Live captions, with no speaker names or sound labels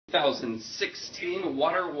2016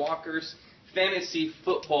 Water Walkers Fantasy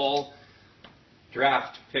Football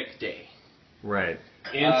Draft Pick Day. Right.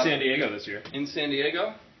 In San Diego this year. In San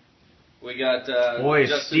Diego. We got boy,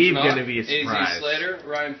 Justin Steve Schnock, gonna be a surprise. AZ Slater,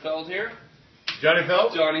 Ryan Feld here. Johnny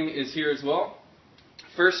Feld? Johnny is here as well.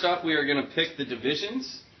 First off, we are going to pick the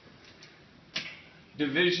divisions.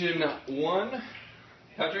 Division 1.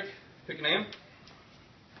 Patrick, pick a name.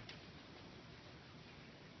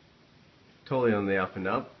 Totally on the up and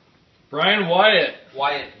up. Brian Wyatt.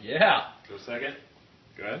 Wyatt. Yeah. Go second.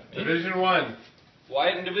 Go ahead. Division 1.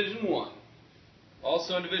 Wyatt in Division 1.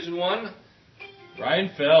 Also in Division 1, Ryan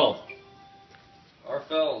Feld.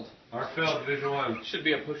 Arfeld. Feld, Division 1. Should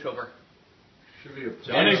be a pushover. Should be a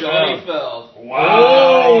Johnny Feld.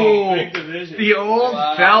 Wow. Big division. The old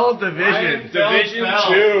Wow. Feld division. Ryan Division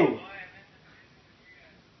Feld. 2.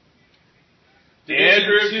 Division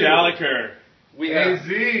Andrew 2. Gallagher. We have AZ.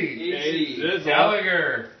 AZ.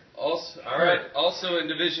 Gallagher. Also, all right. Also in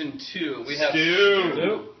Division 2, we have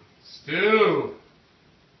Stu. Stu.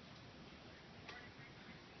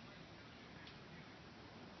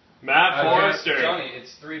 Matt Forrester. Johnny,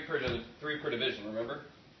 it's three per division. Remember?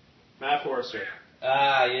 Matt Forrester.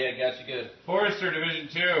 Ah, yeah, got you good. Forrester, Division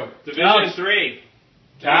 2. Division 3.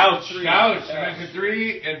 Couch. Couch, Division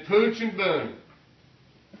 3. And Pooch and Boone.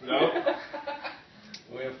 Nope.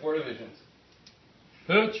 We have 4 divisions.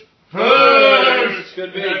 Pooch. Pooch.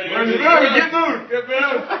 Could be. Where's Boone? Get Boone. Get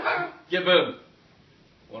Boone. Get boom.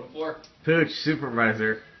 1 of 4. Pooch,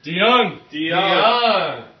 supervisor. DeYoung.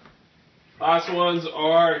 DeYoung. Last ones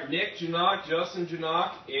are Nick Janock, Justin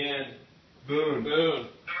Janock, and Boone. Boone.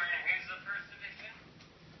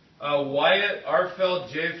 Wyatt,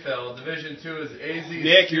 Arfeld, J. Feld. Division 2 is AZ.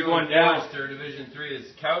 Nick, Stu, you're going and down. Forrester. Division 3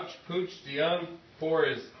 is Couch, Pooch, DeYoung. 4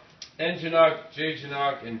 is N. Janock, J.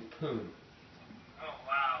 Janock, and Poon.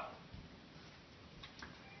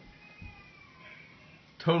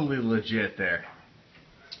 Totally legit there.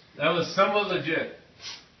 That was somewhat legit.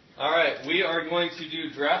 All right, we are going to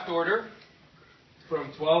do draft order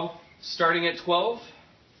from 12, starting at 12,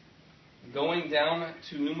 going down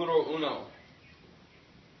to numero uno.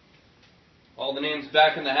 All the names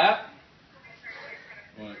back in the hat.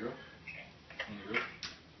 Want to go?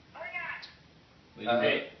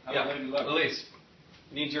 Hey, Elise,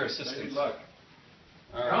 need your assistance. All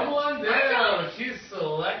right. Come on down. She's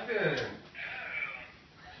selecting.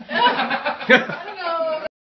 I don't know.